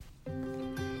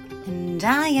And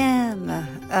I am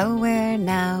Aware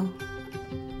Now.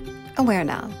 Aware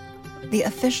Now, the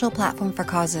official platform for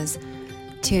causes.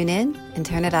 Tune in and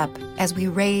turn it up as we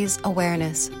raise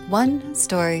awareness, one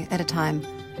story at a time,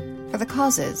 for the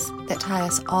causes that tie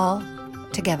us all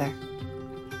together.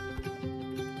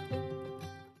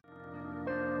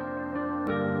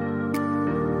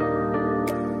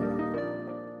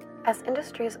 As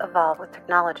industries evolve with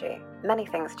technology, many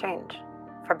things change.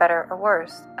 For better or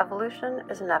worse, evolution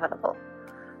is inevitable.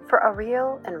 For a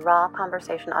real and raw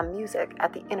conversation on music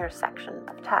at the intersection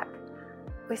of tech,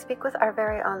 we speak with our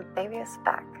very own Thavius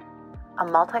Beck, a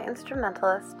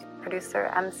multi-instrumentalist,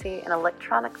 producer, MC, and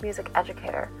electronic music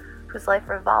educator whose life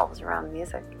revolves around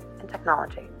music and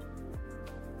technology.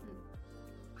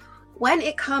 When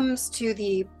it comes to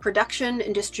the production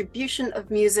and distribution of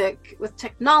music with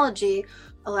technology,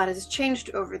 a lot has changed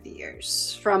over the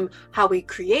years. From how we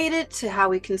create it to how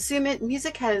we consume it,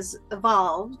 music has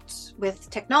evolved with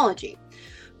technology.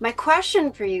 My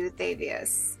question for you,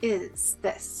 Thavius, is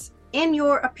this. In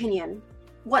your opinion,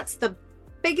 what's the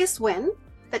biggest win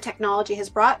that technology has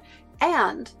brought,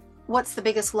 and what's the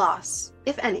biggest loss,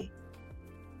 if any?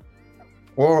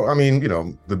 Well, I mean,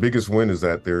 the biggest win is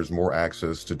that there's more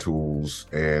access to tools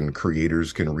and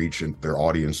creators can reach their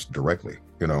audience directly,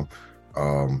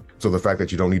 So the fact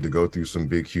that you don't need to go through some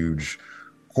big, huge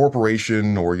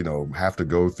corporation or, have to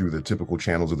go through the typical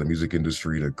channels of the music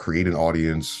industry to create an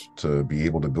audience, to be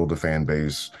able to build a fan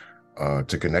base,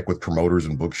 to connect with promoters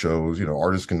and book shows,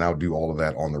 artists can now do all of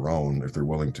that on their own if they're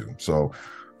willing to. So,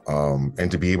 and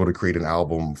to be able to create an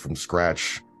album from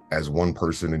scratch as one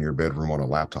person in your bedroom on a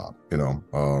laptop,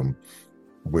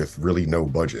 with really no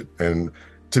budget. And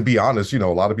to be honest, a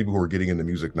lot of people who are getting into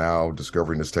music now,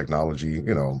 discovering this technology,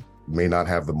 may not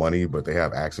have the money, but they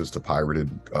have access to pirated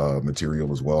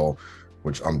material as well,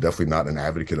 which I'm definitely not an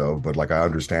advocate of, but I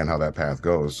understand how that path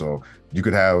goes. So you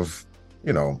could have,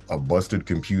 a busted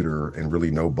computer and really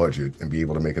no budget and be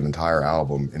able to make an entire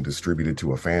album and distribute it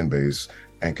to a fan base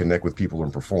and connect with people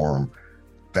and perform.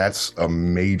 That's a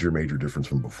major, major difference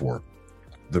from before.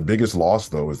 The biggest loss,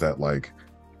 though, is that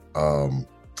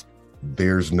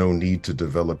there's no need to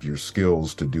develop your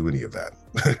skills to do any of that.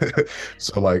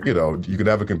 So you could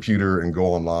have a computer and go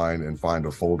online and find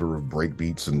a folder of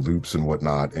breakbeats and loops and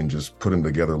whatnot and just put them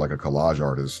together like a collage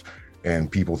artist,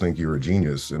 and people think you're a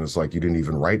genius. And it's you didn't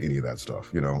even write any of that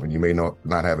stuff, and you may not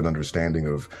have an understanding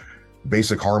of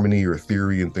basic harmony or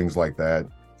theory and things like that.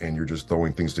 And you're just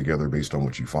throwing things together based on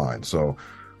what you find. So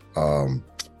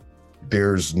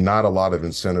there's not a lot of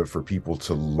incentive for people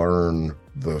to learn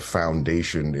the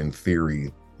foundation and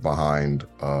theory behind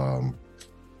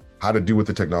how to do what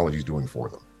the technology is doing for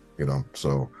them,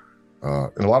 So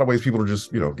in a lot of ways, people are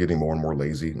just, getting more and more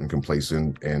lazy and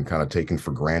complacent and kind of taking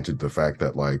for granted the fact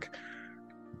that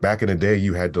back in the day,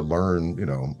 you had to learn,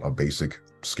 a basic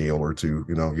scale or two,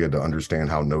 you had to understand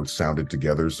how notes sounded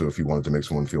together. So if you wanted to make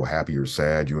someone feel happy or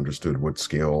sad, you understood what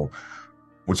scale,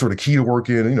 what sort of key to work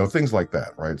in, things like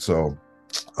that, right? So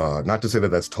not to say that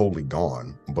that's totally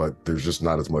gone, but there's just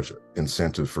not as much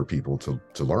incentive for people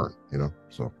to learn,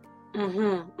 so.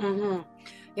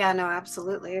 Yeah, no,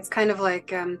 absolutely. It's kind of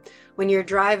like when you're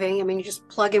driving, you just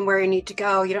plug in where you need to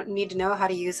go. You don't need to know how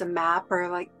to use a map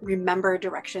or remember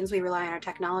directions. We rely on our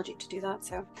technology to do that.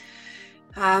 So,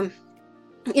 so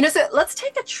let's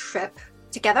take a trip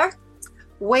together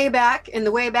way back in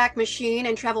the Wayback Machine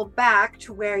and travel back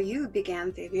to where you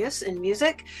began, Thavius, in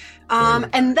music.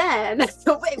 And then,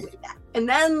 way back. And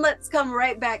then let's come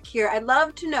right back here. I'd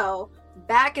love to know,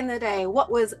 back in the day,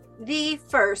 what was the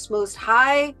first, most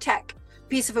high-tech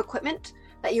piece of equipment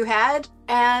that you had,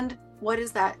 and what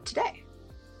is that today?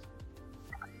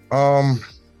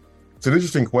 It's an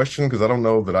interesting question because I don't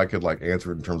know that I could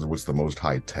answer it in terms of what's the most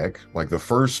high-tech. The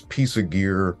first piece of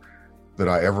gear that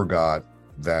I ever got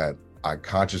that I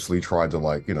consciously tried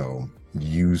to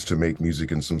use to make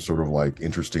music in some sort of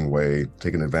interesting way,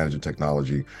 taking advantage of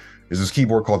technology, is this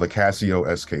keyboard called the Casio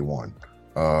SK1.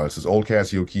 It's this old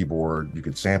Casio keyboard. You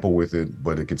could sample with it,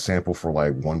 but it could sample for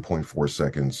 1.4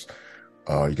 seconds.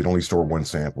 You could only store one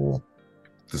sample.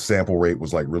 The sample rate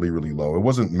was really, really low. It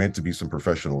wasn't meant to be some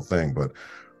professional thing, but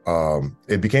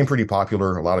it became pretty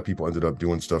popular. A lot of people ended up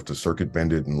doing stuff to circuit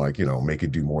bend it and make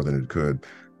it do more than it could.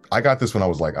 I got this when I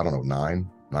was I don't know, 9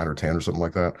 or 10 or something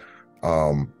like that.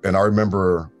 And I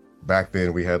remember back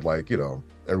then we had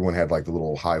everyone had the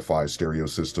little hi-fi stereo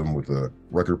system with the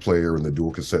record player and the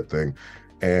dual cassette thing.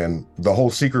 And the whole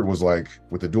secret was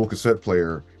with the dual cassette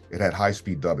player, it had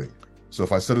high-speed dubbing. So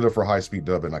if I set it up for high-speed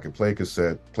dubbing, I could play a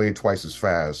cassette, play it twice as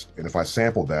fast. And if I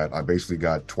sampled that, I basically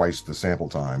got twice the sample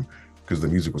time. because the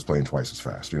music was playing twice as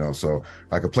fast, so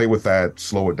I could play with that,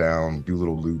 slow it down, do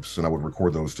little loops, and I would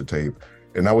record those to tape.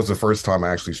 And that was the first time I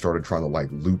actually started trying to like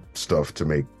loop stuff to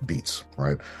make beats,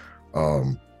 right?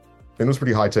 And it was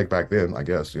pretty high tech back then, I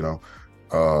guess.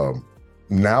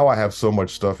 Now I have so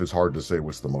much stuff, it's hard to say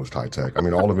what's the most high tech. I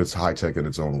mean, all of it's high tech in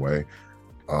its own way.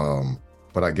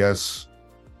 But I guess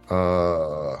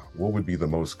what would be the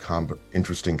most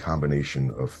interesting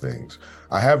combination of things?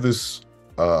 I have this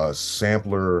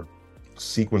sampler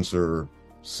sequencer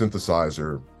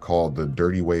synthesizer called the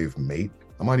Dirty Wave Mate.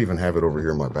 I might even have it over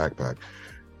here in my backpack.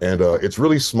 And it's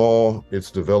really small. It's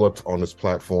developed on this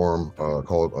platform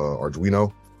called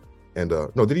Arduino. And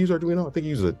no, did he use Arduino? I think he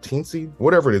used a Teensy,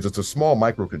 whatever it is. It's a small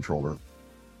microcontroller.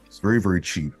 It's very, very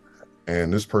cheap.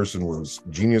 And this person was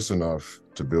genius enough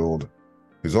to build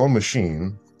his own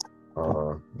machine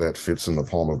that fits in the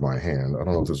palm of my hand. I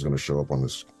don't know if this is going to show up on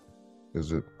this.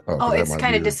 Is it? Oh, it's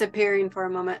kind of disappearing for a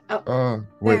moment.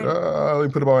 Wait, let me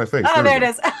put it on my face. Oh, there it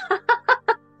is.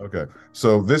 Okay,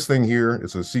 so this thing here,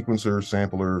 it's a sequencer,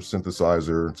 sampler,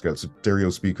 synthesizer. It's got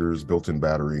stereo speakers, built-in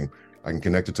battery. I can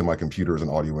connect it to my computer as an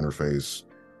audio interface,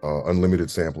 unlimited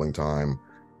sampling time.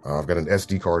 I've got an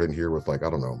SD card in here with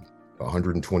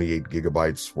 128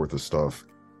 gigabytes worth of stuff,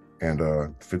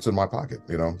 and fits in my pocket,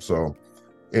 So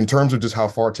in terms of just how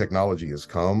far technology has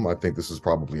come, I think this is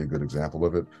probably a good example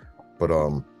of it. But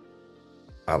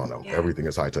I don't know. Yeah. Everything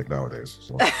is high tech nowadays.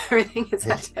 So. Everything is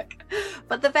high tech.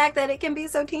 But the fact that it can be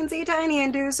so teensy tiny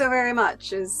and do so very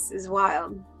much is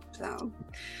wild. So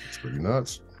it's pretty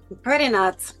nuts. Pretty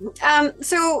nuts.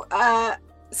 So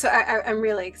I'm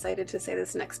really excited to say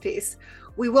this next piece.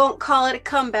 We won't call it a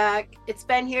comeback. It's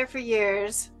been here for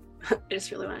years. I just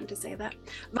really wanted to say that.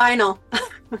 Vinyl.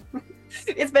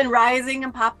 It's been rising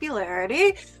in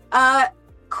popularity.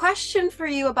 Question for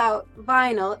you about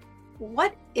vinyl.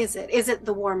 What is it? Is it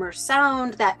the warmer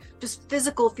sound, that just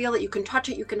physical feel that you can touch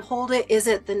it, you can hold it? Is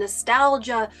it the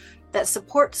nostalgia that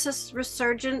supports this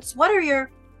resurgence? What are your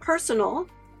personal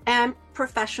and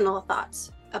professional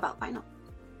thoughts about vinyl?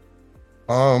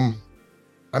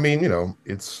 I mean,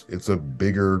 it's a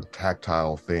bigger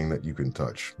tactile thing that you can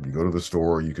touch. You go to the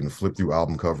store, you can flip through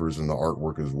album covers and the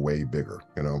artwork is way bigger.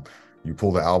 You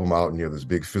pull the album out and you have this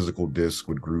big physical disc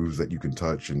with grooves that you can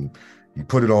touch, and you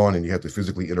put it on and you have to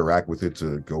physically interact with it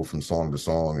to go from song to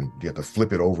song, and you have to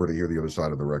flip it over to hear the other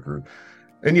side of the record.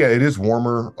 And yeah, it is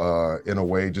warmer in a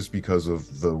way, just because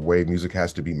of the way music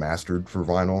has to be mastered for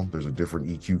vinyl. There's a different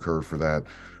EQ curve for that.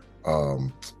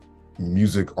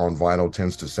 Music on vinyl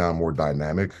tends to sound more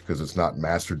dynamic because it's not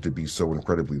mastered to be so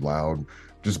incredibly loud,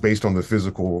 just based on the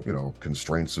physical,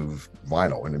 constraints of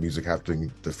vinyl, and the music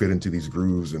having to fit into these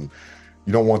grooves, and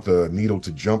you don't want the needle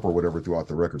to jump or whatever throughout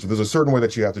the record. So there's a certain way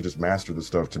that you have to just master the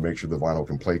stuff to make sure the vinyl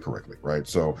can play correctly, right?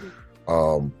 So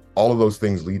all of those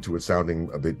things lead to it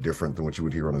sounding a bit different than what you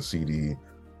would hear on a CD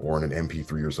or in an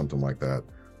MP3 or something like that.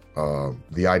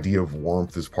 The idea of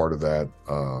warmth is part of that.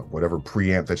 Whatever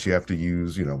preamp that you have to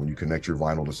use, when you connect your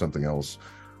vinyl to something else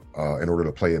in order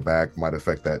to play it back might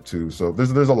affect that too. So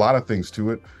there's a lot of things to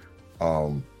it.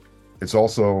 It's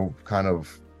also kind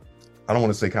of, I don't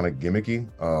want to say kind of gimmicky,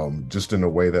 just in a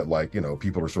way that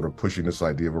people are sort of pushing this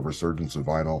idea of a resurgence of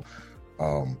vinyl.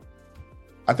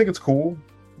 I think it's cool.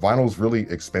 Vinyl is really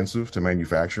expensive to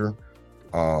manufacture.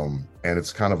 And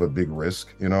it's kind of a big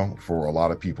risk, for a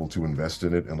lot of people to invest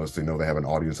in it unless they know they have an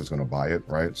audience that's going to buy it,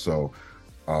 right? So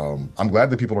I'm glad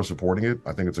that people are supporting it.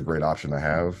 I think it's a great option to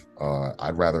have.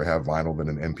 I'd rather have vinyl than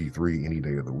an MP3 any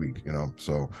day of the week,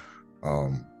 So,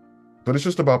 but it's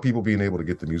just about people being able to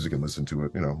get the music and listen to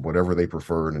it, whatever they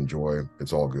prefer and enjoy.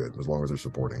 It's all good as long as they're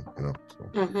supporting, So.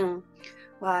 Mm-hmm.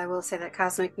 Well, I will say that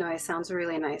Cosmic Noise sounds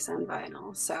really nice on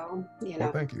vinyl. So,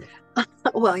 Well, thank you.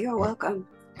 Well, you're welcome.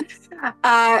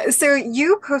 So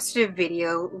you posted a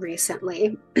video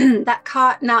recently that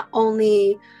caught not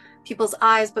only people's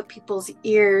eyes, but people's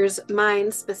ears,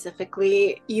 mine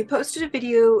specifically. You posted a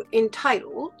video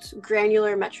entitled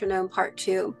Granular Metronome Part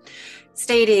 2,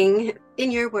 stating,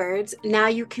 in your words, "Now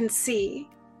you can see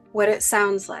what it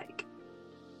sounds like."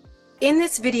 In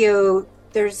this video,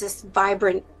 there's this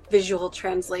vibrant visual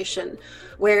translation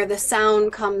where the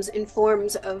sound comes in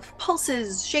forms of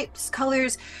pulses, shapes,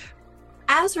 colors.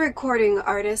 As a recording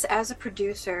artist, as a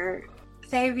producer,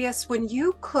 Thavius, when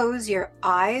you close your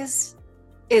eyes,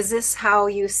 is this how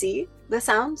you see the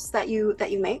sounds that you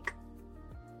make?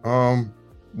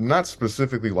 Not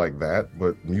specifically like that,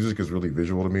 but music is really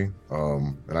visual to me.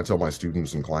 And I tell my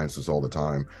students and clients this all the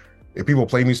time. If people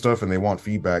play me stuff and they want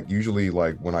feedback, usually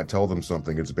when I tell them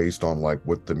something, it's based on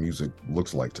what the music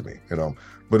looks like to me,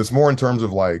 But it's more in terms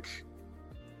of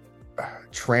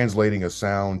translating a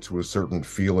sound to a certain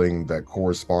feeling that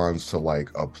corresponds to like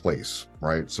a place,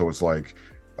 right? So it's like,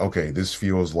 okay, this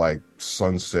feels like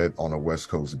sunset on a West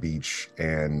Coast beach,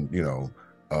 and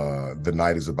the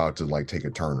night is about to like take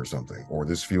a turn or something. Or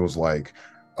this feels like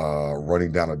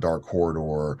running down a dark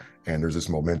corridor and there's this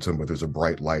momentum, but there's a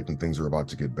bright light and things are about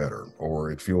to get better.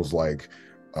 Or it feels like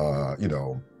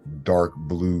dark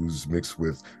blues mixed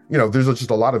with, there's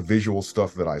just a lot of visual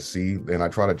stuff that I see, and I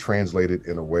try to translate it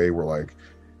in a way where, like,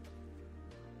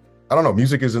 I don't know,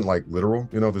 music isn't like literal,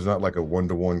 there's not like a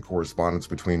one-to-one correspondence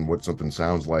between what something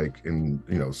sounds like and,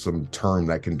 some term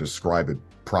that can describe it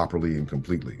properly and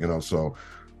completely, so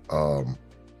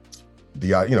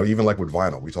even like with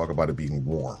vinyl, we talk about it being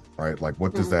warm, right? Like,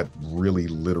 what does that really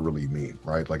literally mean,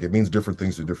 right? Like, it means different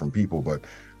things to different people, but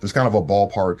there's kind of a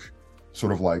ballpark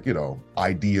sort of like,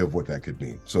 idea of what that could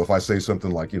mean. So if I say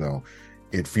something like,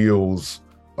 it feels,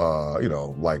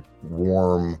 like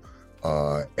warm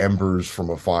embers from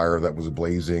a fire that was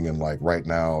blazing, and like right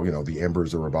now, the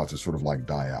embers are about to sort of like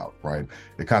die out, right?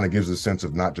 It kind of gives a sense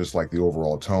of not just like the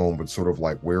overall tone, but sort of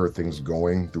like where are things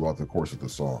going throughout the course of the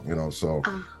song, so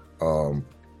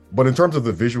but in terms of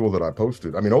the visual that I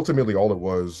posted, I mean, ultimately all it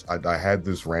was, I had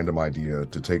this random idea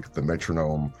to take the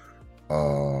metronome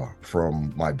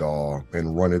from my DAW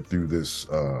and run it through this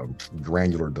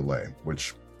granular delay,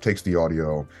 which takes the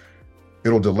audio,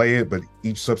 it'll delay it, but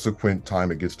each subsequent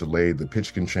time it gets delayed, the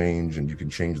pitch can change and you can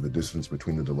change the distance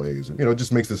between the delays. And, it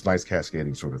just makes this nice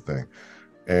cascading sort of thing.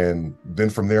 And then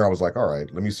from there, I was like, all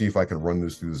right, let me see if I can run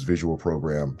this through this visual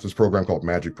program. It's this program called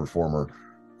Magic Performer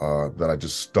that I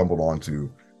just stumbled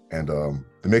onto. And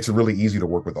it makes it really easy to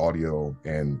work with audio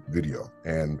and video.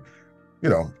 And,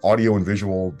 audio and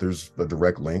visual, there's a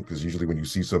direct link, because usually when you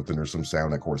see something, there's some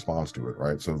sound that corresponds to it,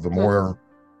 right? So the more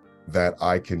that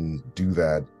I can do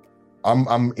that,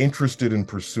 I'm interested in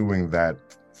pursuing that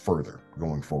further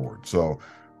going forward. So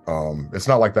it's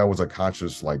not like that was a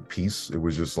conscious like piece. It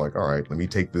was just like, all right, let me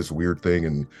take this weird thing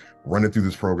and run it through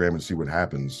this program and see what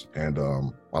happens. And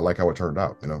I like how it turned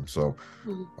out, so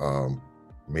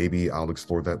maybe I'll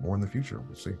explore that more in the future.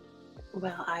 We'll see.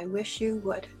 Well, I wish you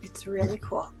would. It's really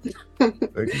cool.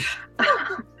 Thank you.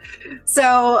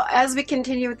 So as we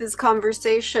continue with this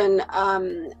conversation,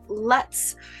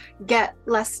 let's get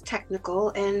less technical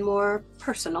and more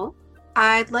personal.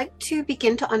 I'd like to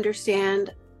begin to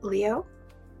understand Leo,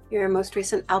 your most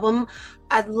recent album.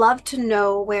 I'd love to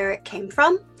know where it came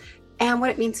from and what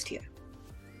it means to you.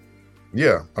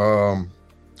 Yeah.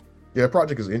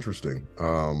 Project is interesting.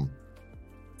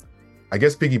 I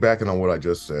guess piggybacking on what I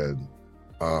just said,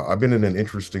 I've been in an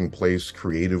interesting place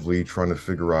creatively trying to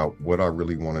figure out what I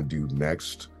really want to do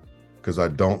next, because I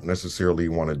don't necessarily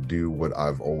want to do what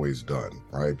I've always done,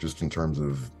 right? Just in terms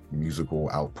of musical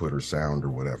output or sound or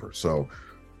whatever. So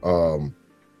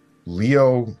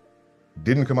Leo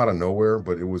didn't come out of nowhere,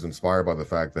 but it was inspired by the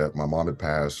fact that my mom had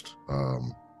passed.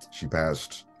 She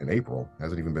passed in April,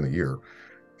 hasn't even been a year.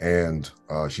 And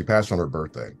she passed on her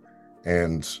birthday.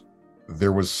 And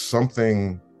there was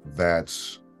something that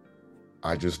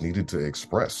I just needed to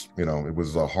express. It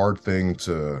was a hard thing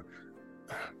to,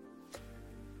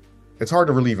 it's hard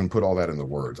to really even put all that into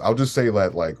words. I'll just say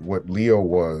that like what Leo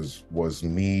was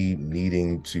me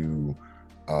needing to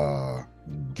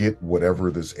get whatever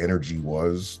this energy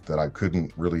was that I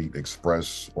couldn't really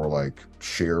express or like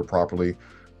share properly,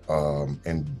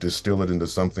 and distill it into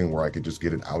something where I could just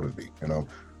get it out of me.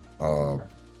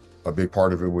 A big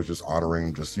part of it was just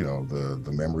honoring just,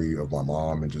 the memory of my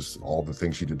mom and just all the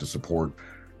things she did to support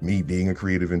me being a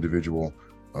creative individual.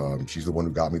 She's the one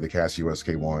who got me the Casio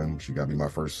SK1. She got me my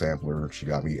first sampler. She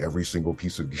got me every single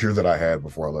piece of gear that I had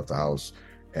before I left the house,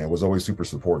 and was always super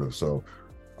supportive. So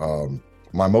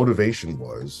my motivation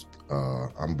was,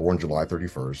 I'm born July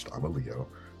 31st. I'm a Leo.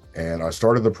 And I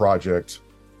started the project,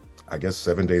 I guess,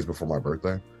 7 days before my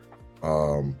birthday.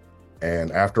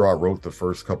 And after I wrote the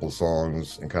first couple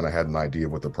songs and kind of had an idea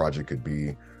of what the project could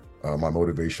be, my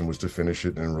motivation was to finish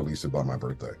it and release it by my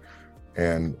birthday.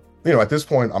 And, at this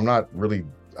point, I'm not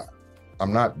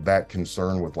that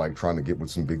concerned with like trying to get with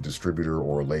some big distributor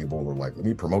or a label or like, let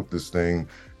me promote this thing.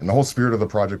 And the whole spirit of the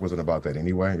project wasn't about that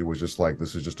anyway. It was just like,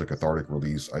 this is just a cathartic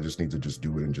release. I just need to just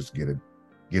do it and just get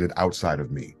it outside of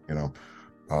me,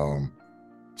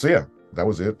 So yeah, that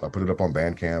was it. I put it up on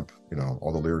Bandcamp,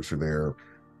 all the lyrics are there.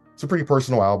 It's a pretty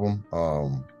personal album.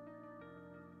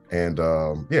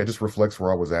 It just reflects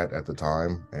where I was at the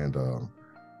time, and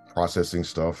processing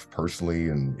stuff personally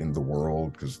and in the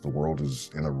world, because the world is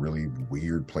in a really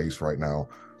weird place right now.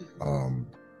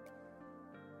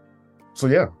 So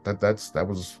yeah, that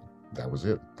was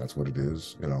it. That's what it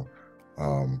is.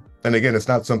 And again, it's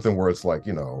not something where it's like,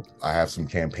 I have some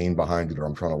campaign behind it, or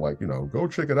I'm trying to like, go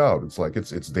check it out. It's like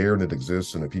it's there and it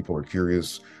exists, and if people are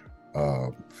curious,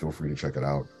 feel free to check it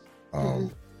out. Mm-hmm.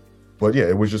 But yeah,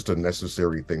 it was just a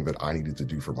necessary thing that I needed to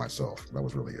do for myself. That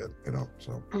was really it,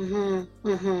 so.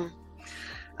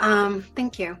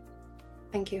 Thank you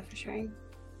for sharing.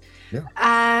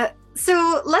 Yeah.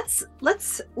 So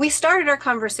we started our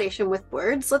conversation with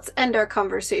words. Let's end our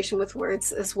conversation with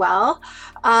words as well.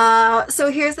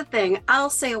 So here's the thing. I'll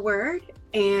say a word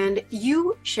and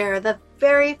you share the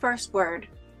very first word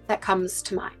that comes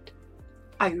to mind.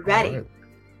 Are you ready?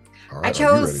 All right. I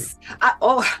chose,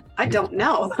 I don't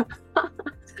know.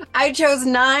 I chose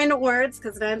 9 words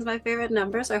because 9 is my favorite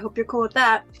number. So I hope you're cool with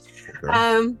that.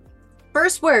 Okay.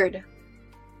 First word,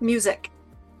 music.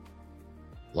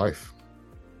 Life.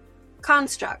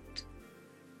 Construct.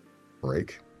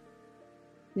 Break.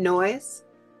 Noise.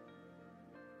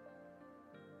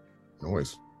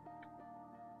 Noise.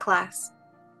 Class.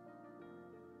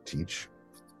 Teach.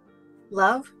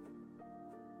 Love.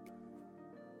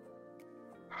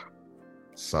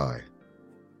 Sigh.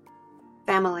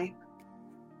 Family.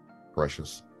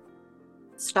 Precious.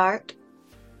 Start.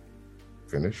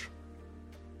 Finish.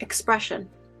 Expression.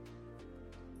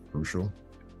 Crucial.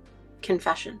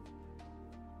 Confession.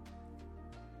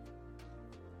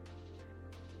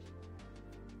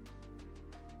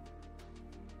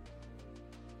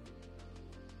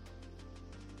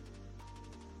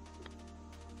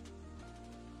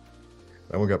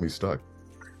 That one got me stuck.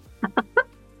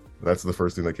 That's the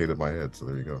first thing that came to my head, so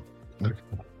there you go.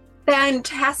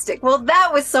 Fantastic. Well,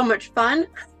 that was so much fun.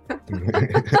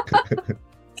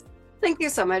 Thank you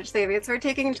so much, Xavier, for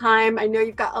taking time. I know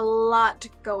you've got a lot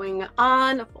going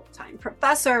on, a full-time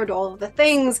professor, and all of the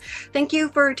things. Thank you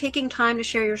for taking time to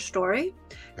share your story.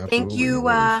 Absolutely. Thank you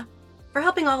for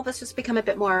helping all of us just become a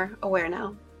bit more aware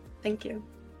now. Thank you.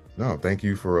 No, thank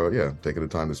you for taking the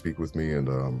time to speak with me,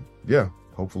 and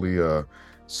hopefully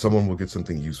someone will get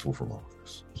something useful from all of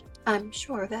this. I'm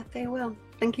sure that they will.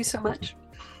 Thank you so much.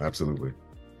 Absolutely.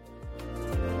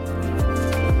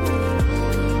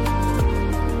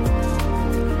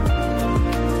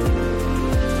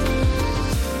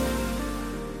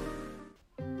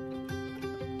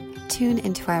 Tune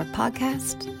into our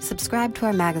podcast, subscribe to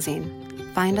our magazine,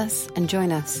 find us and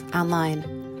join us online.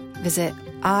 Visit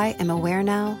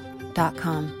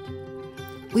IamAwareNow.com.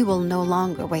 We will no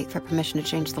longer wait for permission to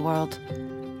change the world.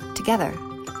 Together,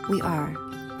 we are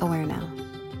aware now.